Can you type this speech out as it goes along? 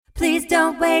Please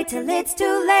don't wait till it's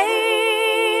too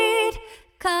late.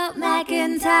 Call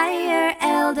McIntyre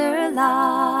Elder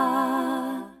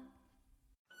Law.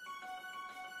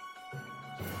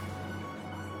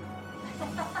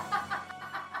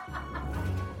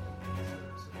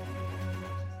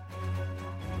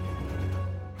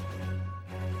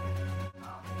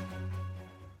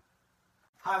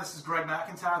 Hi, this is Greg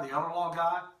McIntyre, the Elder Law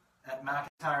guy at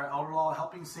McIntyre Elder Law,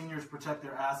 helping seniors protect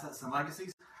their assets and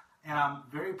legacies. And I'm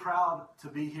very proud to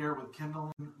be here with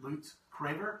Kendalyn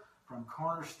Lutz-Craver from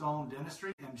Cornerstone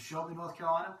Dentistry in Shelby, North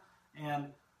Carolina. And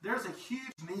there's a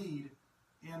huge need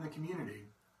in the community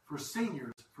for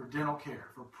seniors for dental care,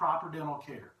 for proper dental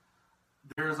care.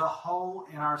 There's a hole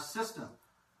in our system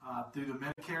through the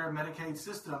Medicare and Medicaid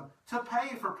system to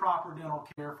pay for proper dental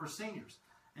care for seniors.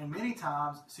 And many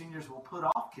times, seniors will put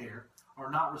off care or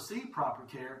not receive proper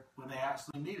care when they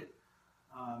actually need it.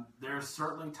 There's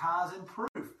certainly ties and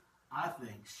proof, I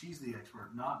think, she's the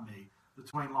expert, not me,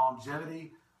 between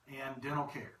longevity and dental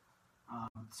care.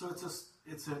 So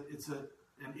it's an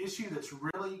issue that's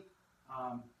really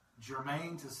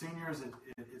germane to seniors.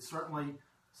 It's certainly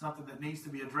something that needs to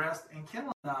be addressed. And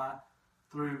Kendalyn and I,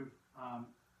 through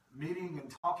meeting and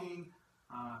talking,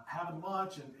 having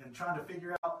lunch and trying to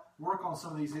figure out, work on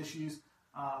some of these issues,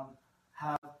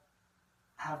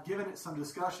 have given it some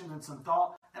discussion and some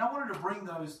thought. And I wanted to bring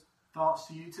those thoughts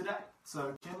to you today.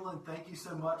 So, Kendalyn, thank you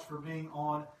so much for being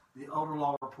on the Elder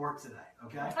Law Report today.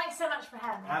 Okay. Well, thanks so much for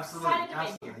having me. Absolutely.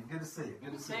 Good to see you.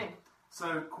 Good to see you.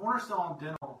 So, Cornerstone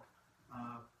Dental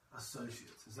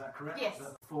Associates, is that correct? Yes. Is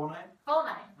that the full name? Full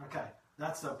name. Okay.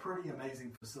 That's a pretty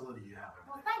amazing facility you have over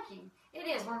there. Well, thank you. It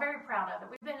is. We're very proud of it.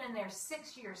 We've been in there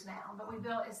 6 years now, but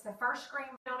it's the first green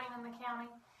building in the county,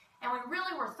 and we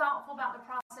really were thoughtful about the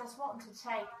process, wanting to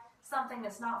take something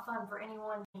that's not fun for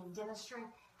anyone in dentistry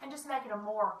and just make it a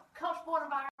more comfortable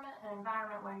environment, an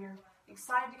environment where you're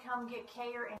excited to come get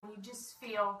care and you just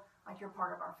feel like you're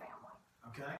part of our family.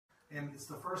 Okay. And it's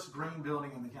the first green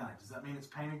building in the county. Does that mean it's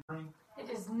painted green? It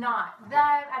is not. Though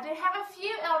I did have a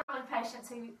few elderly patients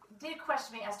who did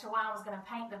question me as to why I was going to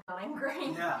paint the building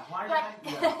green. Yeah, why but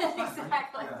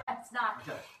exactly, yeah. That's not.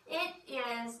 Okay.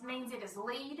 It means it is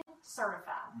LEED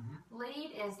certified. Mm-hmm.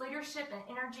 LEED is Leadership in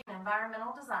Energy and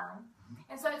Environmental Design. Mm-hmm.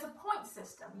 And so it's a point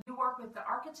system. You work with the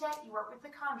architect, you work with the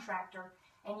contractor,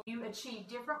 and you achieve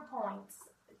different points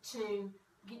to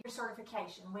get your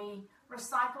certification. We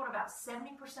recycled about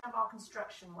 70% of all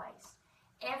construction waste.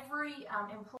 Every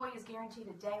employee is guaranteed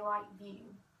a daylight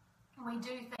view. We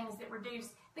do things that reduce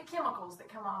the chemicals that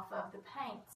come off of the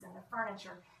paints and the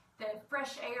furniture. The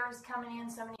fresh air is coming in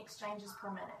so many exchanges per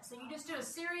minute. So you just do a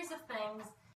series of things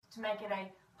to make it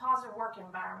a positive work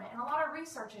environment. And a lot of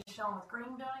research has shown with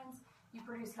green buildings, you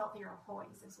produce healthier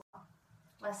employees as well.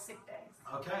 Less sick days.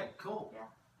 Okay, cool. Yeah.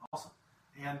 Awesome.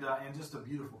 And just a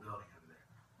beautiful building over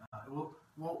there.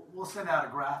 We'll send out a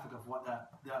graphic of what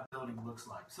that building looks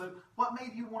like. So what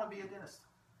made you want to be a dentist?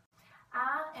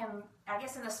 I am, I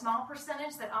guess, in the small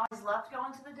percentage that always loved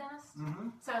going to the dentist. Mm-hmm.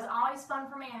 So it was always fun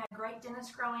for me. I had great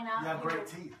dentists growing up. You have great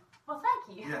teeth. Well,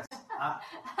 thank you. Yes.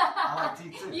 I like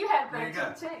teeth too. You have great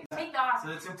teeth too. Yeah. Teeth are, so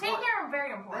it's important. Teeth are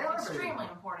very important. They are extremely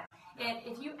very important.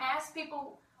 If you ask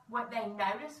people what they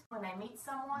notice when they meet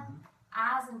someone, mm-hmm.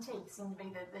 eyes and teeth seem to be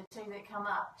the two that come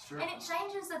up. Sure. And it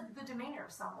changes the demeanor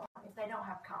of someone if they don't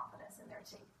have confidence in their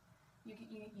teeth. You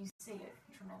see it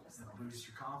tremendously. It boosts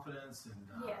your confidence, and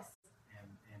yes.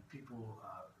 And people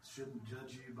shouldn't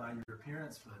judge you by your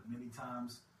appearance, but many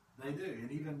times they do,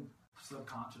 and even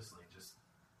subconsciously, just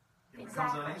it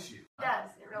becomes an issue. It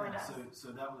does. It really does.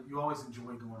 So you always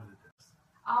enjoy going to the dentist.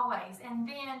 Always. And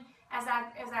then as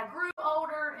I grew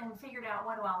older and figured out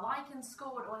what do I like in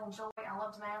school, what do I enjoy, I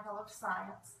loved math, I loved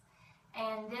science,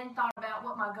 and then thought about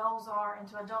what my goals are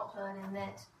into adulthood, and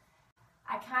that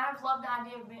I kind of loved the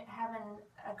idea of having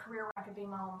a career where I could be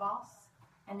my own boss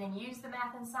and then use the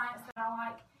math and science that I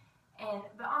like,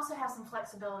 but also have some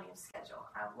flexibility of schedule.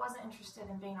 I wasn't interested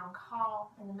in being on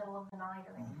call in the middle of the night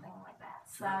or anything like that.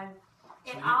 Sure. So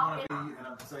you didn't want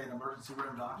to be an emergency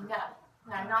room doctor?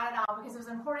 No, not at all, because it was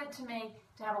important to me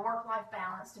to have a work-life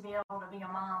balance, to be able to be a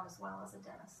mom as well as a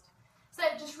dentist. So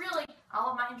just really,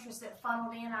 all of my interests that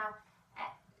funneled in.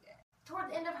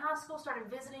 Toward the end of high school, started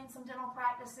visiting some dental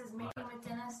practices, meeting with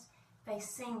dentists. They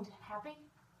seemed happy,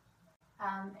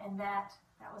 and that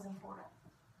was important.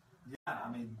 Yeah,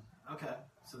 I mean, okay,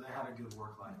 so they had a good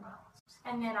work-life balance.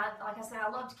 And then, like I said, I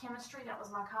loved chemistry. That was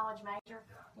my college major,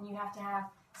 and you have to have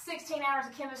 16 hours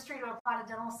of chemistry to apply to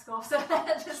dental school, so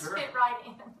that just fit right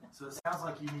in. So it sounds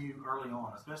like you knew early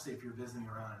on, especially if you're visiting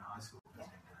around in high school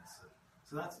visiting dentists.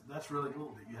 So that's really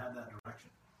cool that you had that direction.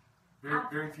 Very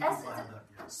few people have that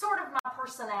yet. Sort of my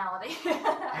personality.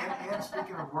 and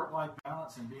speaking of work-life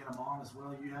balance and being a mom as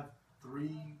well, you have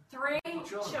three children.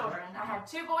 Right? I have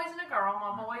 2 boys and a girl.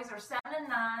 My boys are 7 and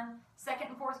 9, 2nd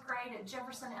and 4th grade at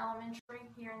Jefferson Elementary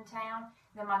here in town.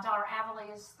 And then my daughter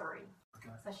Avalie is 3.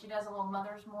 Okay. So she does a little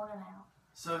mother's morning out.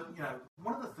 So,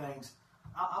 one of the things,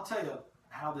 I'll tell you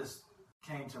how this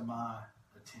came to my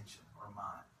attention or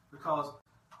mind. Because,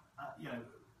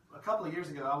 a couple of years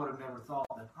ago, I would have never thought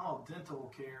that,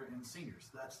 dental care in seniors,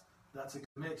 that's a good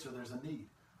mix or there's a need.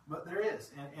 But there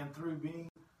is. And through being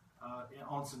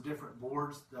on some different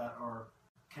boards that are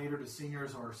catered to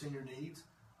seniors or senior needs,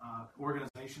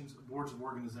 boards of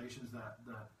organizations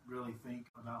that really think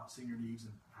about senior needs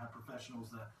and have professionals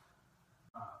that,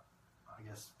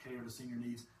 cater to senior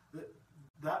needs,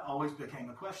 that always became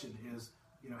a question is,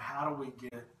 how do we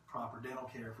get proper dental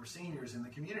care for seniors in the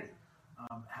community?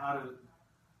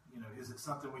 Is it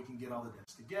something we can get all the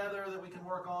dentists together that we can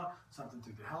work on, something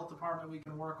through the health department we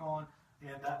can work on?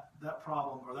 And that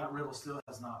problem or that riddle still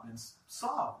has not been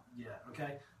solved yet,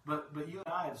 okay? But you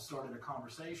and I have started a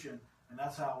conversation, and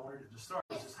that's how I wanted it to start.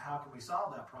 It's just how can we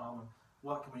solve that problem?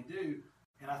 What can we do?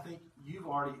 And I think you've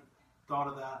already thought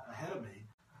of that ahead of me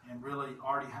and really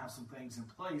already have some things in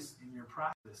place in your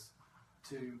practice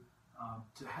to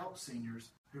help seniors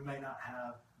who may not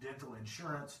have dental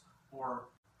insurance or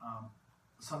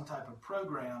some type of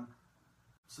program,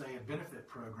 say a benefit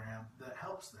program, that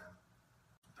helps them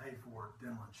pay for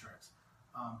dental insurance.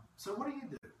 So what do you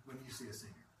do when you see a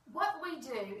senior? What we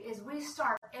do is we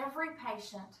start every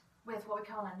patient with what we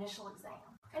call an initial exam.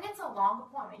 And it's a long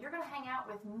appointment. You're going to hang out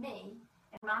with me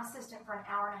and my assistant for an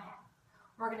hour and a half.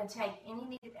 We're going to take any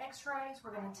needed x-rays.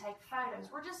 We're going to take photos.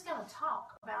 We're just going to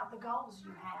talk about the goals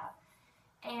you have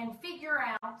and figure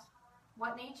out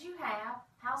what needs you have,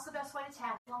 how's the best way to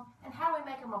tackle them, and how do we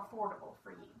make them affordable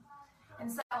for you.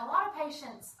 And so a lot of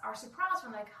patients are surprised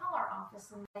when they call our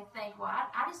office and they think, well,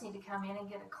 I just need to come in and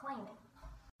get a cleaning.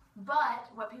 But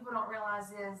what people don't realize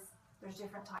is there's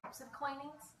different types of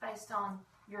cleanings based on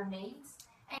your needs.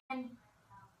 And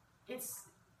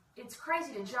it's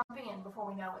crazy to jump in before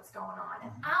we know what's going on.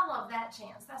 And I love that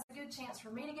chance. That's a good chance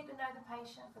for me to get to know the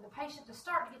patient, for the patient to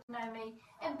start to get to know me,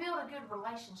 and build a good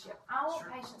relationship. I want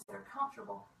patients that are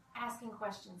comfortable asking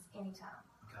questions anytime.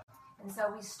 Okay. And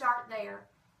so we start there.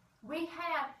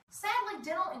 Sadly,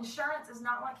 dental insurance is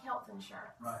not like health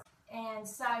insurance. Right. And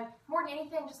so, more than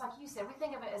anything, just like you said, we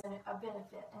think of it as a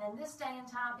benefit. And in this day and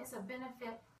time, it's a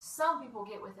benefit some people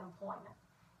get with employment.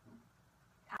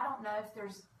 I don't know if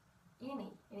there's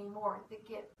anymore that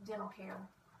get dental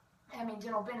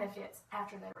benefits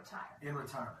after they retire. In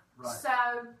retirement, right.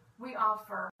 So, we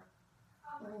offer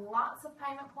lots of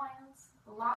payment plans,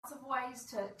 lots of ways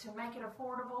to make it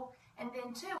affordable. And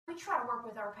then, too, we try to work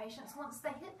with our patients once they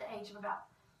hit the age of about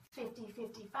 50,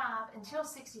 55, until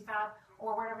 65,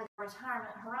 or whatever the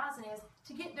retirement horizon is,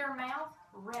 to get their mouth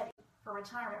ready for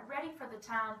retirement, ready for the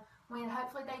time when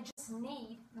hopefully they just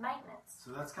need maintenance.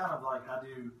 So that's kind of like I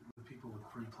do with people with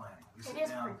pre-planning. We sit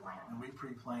down and we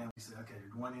pre-plan. We say, okay,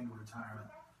 you're going into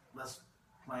retirement. Let's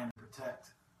plan to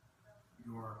protect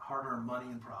your hard-earned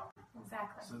money and property.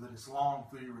 Exactly. So that it's long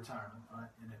through your retirement, right?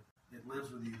 And it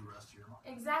lives with you the rest of your life.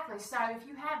 Exactly. So if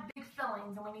you have big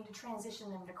fillings and we need to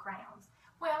transition them to crowns,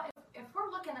 well, if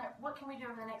we're looking at what can we do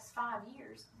over the next 5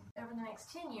 years, over the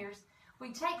next 10 years,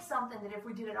 we take something that if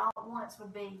we did it all at once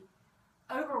would be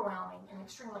overwhelming and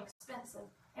extremely expensive,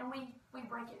 and we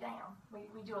break it down.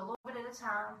 We do a little bit at a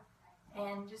time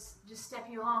and just step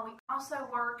you along. We also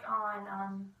work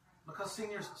on... because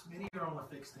seniors, many are on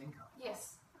a fixed income.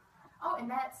 Yes. Oh, and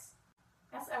that's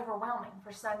overwhelming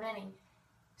for so many.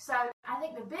 So I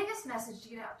think the biggest message to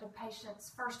get out to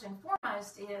patients first and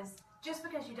foremost is just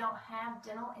because you don't have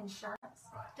dental insurance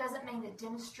doesn't mean that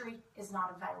dentistry is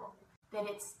not available, that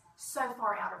it's so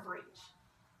far out of reach.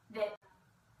 That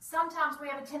sometimes we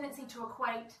have a tendency to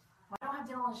equate, well, I don't have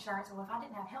dental insurance, well, if I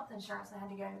didn't have health insurance and I had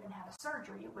to go and have a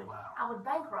surgery, I would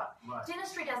bankrupt. Right.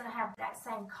 Dentistry doesn't have that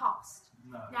same cost.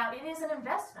 No. Now, it is an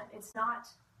investment. It's not,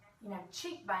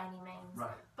 cheap by any means,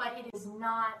 but it is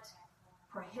not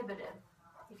prohibitive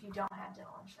if you don't have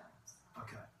dental insurance.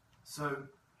 Okay. So,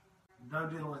 no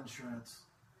dental insurance,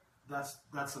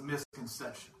 that's a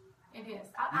misconception. It is.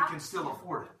 You can still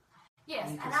afford it. Yes,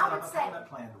 and you can and set I would up a say payment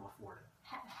plan to afford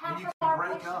it. Half and you of can our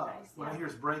break patient up, base, what I hear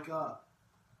is break up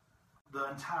the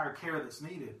entire care that's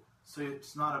needed, so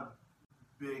it's not a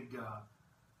big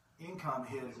income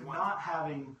hit. Not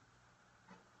having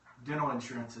dental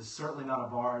insurance is certainly not a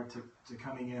bar to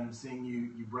coming in and seeing you.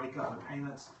 You break up the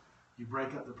payments, you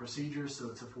break up the procedures, so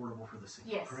it's affordable for the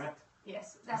senior. Yes. Correct?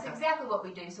 Yes, that's exactly what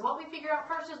we do. So what we figure out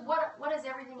first is what is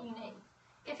everything you need.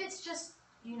 If it's just,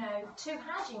 2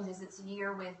 hygiene visits a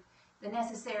year with the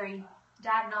necessary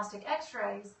diagnostic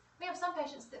x-rays, we have some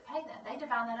patients that pay that. They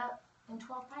divide that up in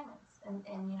 12 payments and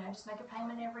just make a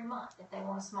payment every month if they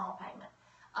want a small payment.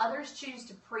 Others choose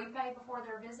to prepay before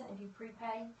their visit. If you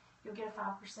prepay, you'll get a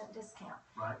 5% discount.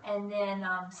 Right. And then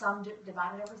some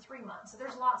divide it over 3 months. So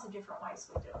there's lots of different ways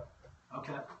we do it.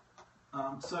 Okay.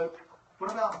 So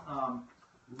what about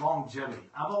longevity?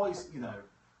 I've always,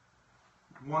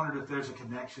 wondered if there's a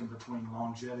connection between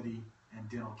longevity and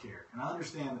dental care. And I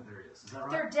understand that there is. Is that right?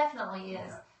 There definitely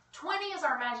is. Okay. 20 is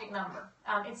our magic number.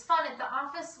 It's fun. At the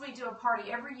office, we do a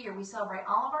party every year. We celebrate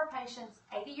all of our patients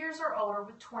 80 years or older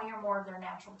with 20 or more of their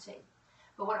natural teeth.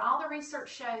 But what all the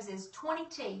research shows is 20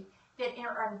 teeth that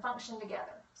are and function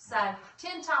together. So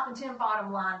 10 top and 10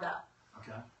 bottom lined up.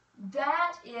 Okay.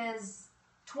 That is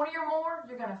 20 or more,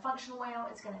 you're going to function well.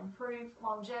 It's going to improve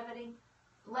longevity.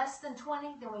 Less than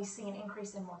 20, then we see an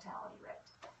increase in mortality rate.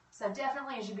 So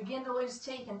definitely as you begin to lose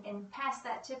teeth and past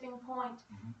that tipping point,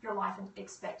 your life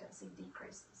expectancy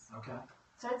decreases. Okay.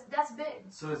 So that's big.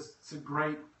 So it's a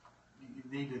great, you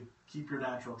need to keep your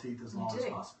natural teeth as long as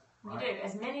possible. Right? You do,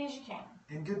 as many as you can.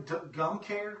 And good gum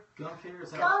care? Gum care,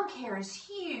 is that Gum care is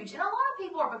huge. And a lot of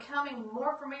people are becoming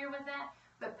more familiar with that.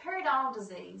 But periodontal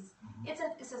disease, it's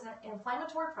an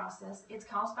inflammatory process. It's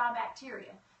caused by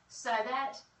bacteria. So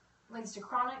that leads to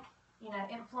chronic,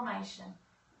 inflammation,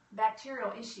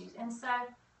 bacterial issues. And so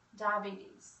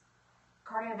diabetes,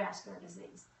 cardiovascular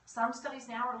disease. Some studies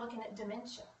now are looking at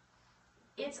dementia.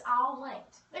 It's all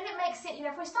linked. And it makes sense.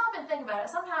 If we stop and think about it,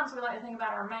 sometimes we like to think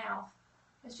about our mouth.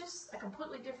 It's just a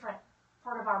completely different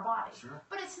part of our body. Sure.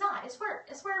 But it's not. It's where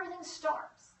everything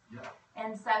starts. Yeah.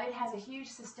 And so it has a huge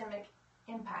systemic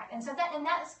impact. And so that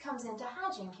comes into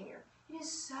hygiene care. It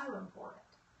is so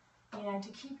important, to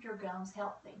keep your gums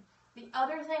healthy. The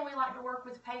other thing we like to work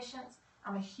with patients,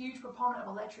 I'm a huge proponent of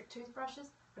electric toothbrushes,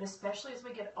 but especially as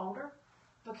we get older,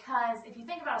 because if you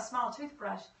think about a small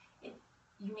toothbrush,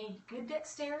 you need good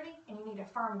dexterity and you need a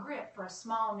firm grip for a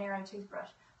small, narrow toothbrush.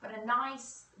 But a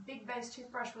nice, big base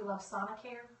toothbrush, we love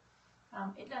Sonicare.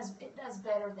 It does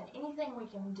better than anything we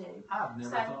can do. I've never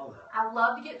thought of that. I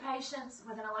love to get patients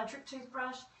with an electric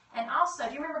toothbrush. And also,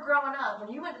 do you remember growing up,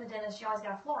 when you went to the dentist, you always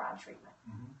got a fluoride treatment?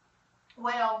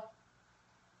 Well,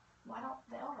 why don't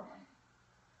the elder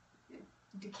one?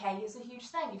 Decay is a huge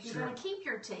thing. If you're going to keep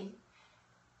your teeth,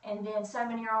 and then so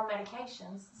many are on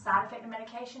medications, side effect of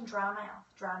medication, dry mouth.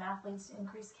 Dry mouth leads to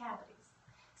increased cavities.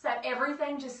 So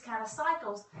everything just kind of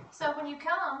cycles. So when you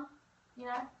come, do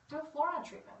a fluoride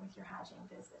treatment with your hygiene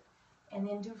visit. And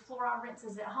then do fluoride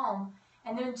rinses at home.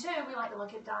 And then, too, we like to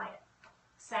look at diet.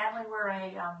 Sadly, we're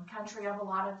a country of a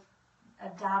lot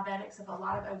of diabetics, of a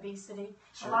lot of obesity.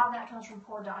 Sure. A lot of that comes from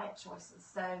poor diet choices.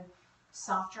 So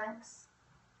soft drinks,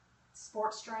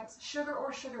 sports drinks, sugar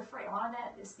or sugar-free. A lot of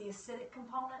that is the acidic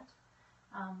component.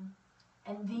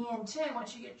 And then, too,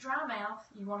 once you get dry mouth,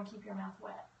 you want to keep your mouth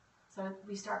wet. So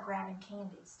we start grabbing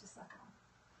candies to suck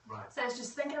on. Right. So it's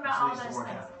just thinking about all those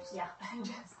things. Yeah.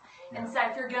 And so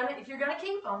if you're gonna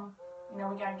keep them, we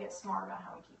got to get smart about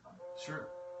how we keep them. Sure.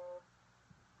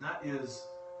 That is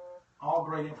all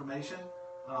great information.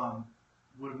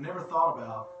 Would have never thought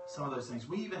about some of those things.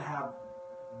 We even have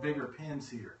bigger pens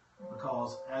here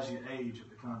because as you age, it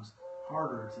becomes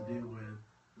harder to deal with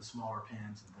the smaller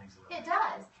pens and things like that. It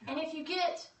does. Yeah. And if you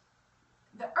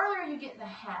the earlier you get in the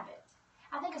habit,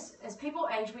 I think as people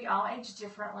age, we all age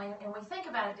differently, and we think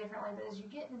about it differently, but as you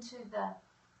get into the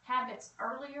habits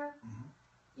earlier,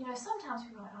 sometimes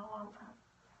people are like, oh,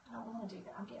 I don't want to do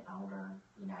that. I'm getting older.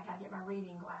 I got to get my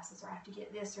reading glasses, or I have to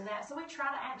get this or that. So we try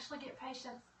to actually get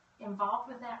patients involved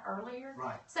with that earlier.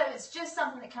 Right. So it's just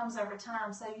something that comes over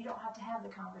time, so you don't have to have the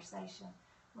conversation.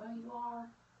 Well, you are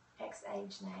X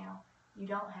age now. You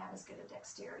don't have as good a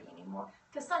dexterity anymore.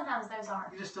 Because sometimes those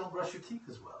aren't. You just don't brush your teeth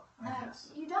as well, I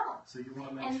guess. You don't. So you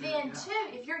want to make sure. And then, too,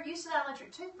 if you're used to that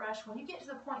electric toothbrush, when you get to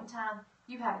the point in time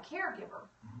you have a caregiver,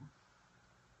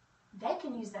 they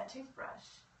can use that toothbrush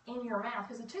in your mouth.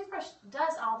 Because the toothbrush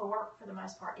does all the work for the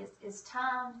most part. It's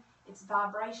timed, it's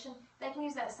vibration. They can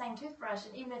use that same toothbrush,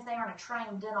 and even if they aren't a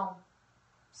trained dental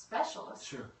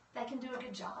specialist, they can do a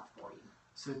good job for you.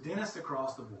 So dentists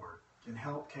across the board can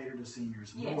help cater to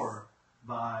seniors more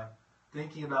by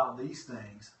thinking about these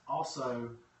things,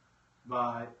 also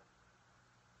by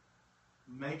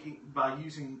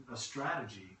using a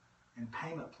strategy and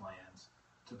payment plans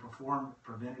to perform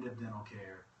preventative dental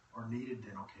care or needed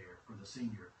dental care for the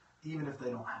senior, even if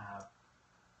they don't have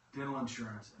dental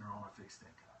insurance and are on a fixed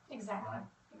income. Exactly. Right?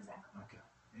 Exactly. Okay.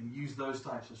 And use those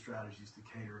types of strategies to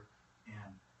cater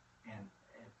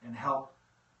and help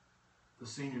the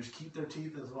seniors keep their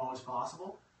teeth as long as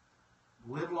possible,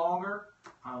 live longer,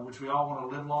 which we all want to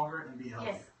live longer and be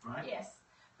healthier, right? Yes.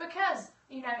 Because,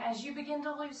 as you begin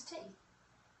to lose teeth,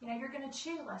 you're going to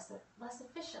chew less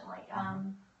efficiently. I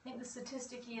think the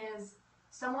statistic is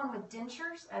someone with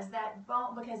dentures, as that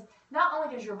bone, because not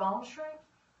only does your bone shrink,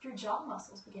 your jaw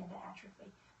muscles begin to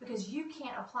atrophy because you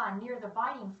can't apply near the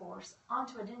biting force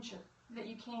onto a denture that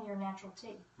you can your natural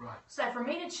teeth. Right. So for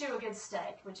me to chew a good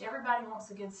steak, which everybody wants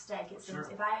a good steak, it seems,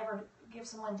 Sure. if I ever give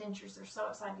someone dentures, they're so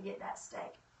excited to get that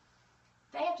steak.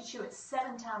 They have to chew it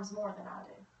 7 times more than I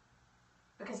do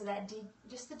because of that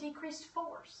just the decreased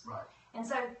force. Right. And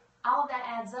so all of that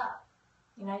adds up.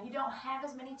 You don't have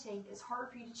as many teeth. It's harder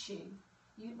for you to chew.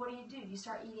 What do? You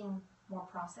start eating more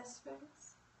processed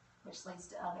foods, which leads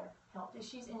to other health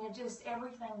issues, and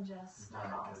everything just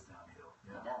snowballs. Goes downhill.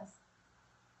 Yeah. It does.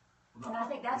 And I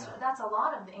think that's a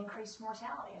lot of the increased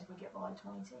mortality as we get below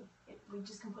 20 teeth. We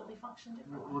just completely function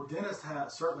differently. Well, dentists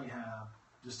certainly have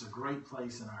just a great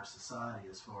place in our society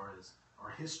as far as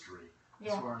our history,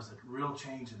 as far as a real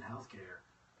change in healthcare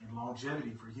and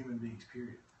longevity for human beings,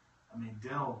 period. I mean,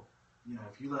 dental,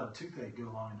 if you let a toothache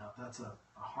go long enough, that's a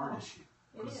heart issue.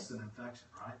 It's an infection,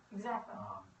 right? Exactly.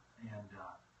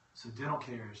 So dental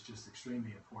care is just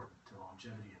extremely important to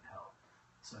longevity and health.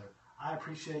 So I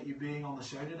appreciate you being on the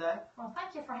show today. Well,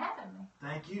 thank you for having me.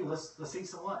 Thank you. Let's eat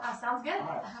some lunch. Sounds good. All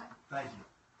right. Thank you.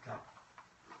 Okay.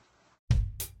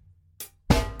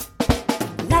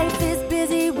 Life is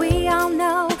busy, we all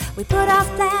know. We put off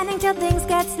planning till things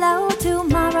get slow.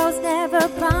 Tomorrow's never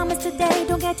promised today.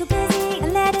 Don't get too busy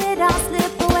and let it all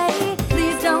slip away.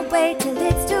 Please don't wait till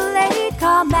it's too late.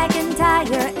 Call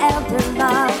McIntyre Elder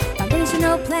Law.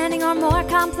 Foundational planning or more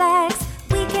complex.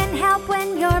 We can help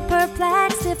when you're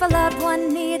perplexed. If a loved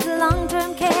one needs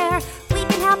long-term care, we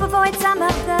can help avoid some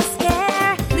of the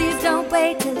scare. Please don't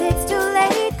wait till it's too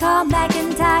late. Call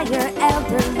McIntyre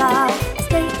Elder Law.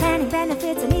 Estate planning,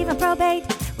 benefits, and even probate.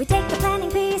 We take the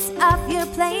planning piece off your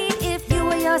plate. If you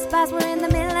or your spouse were in the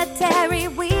military,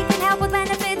 we can help with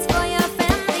benefits for your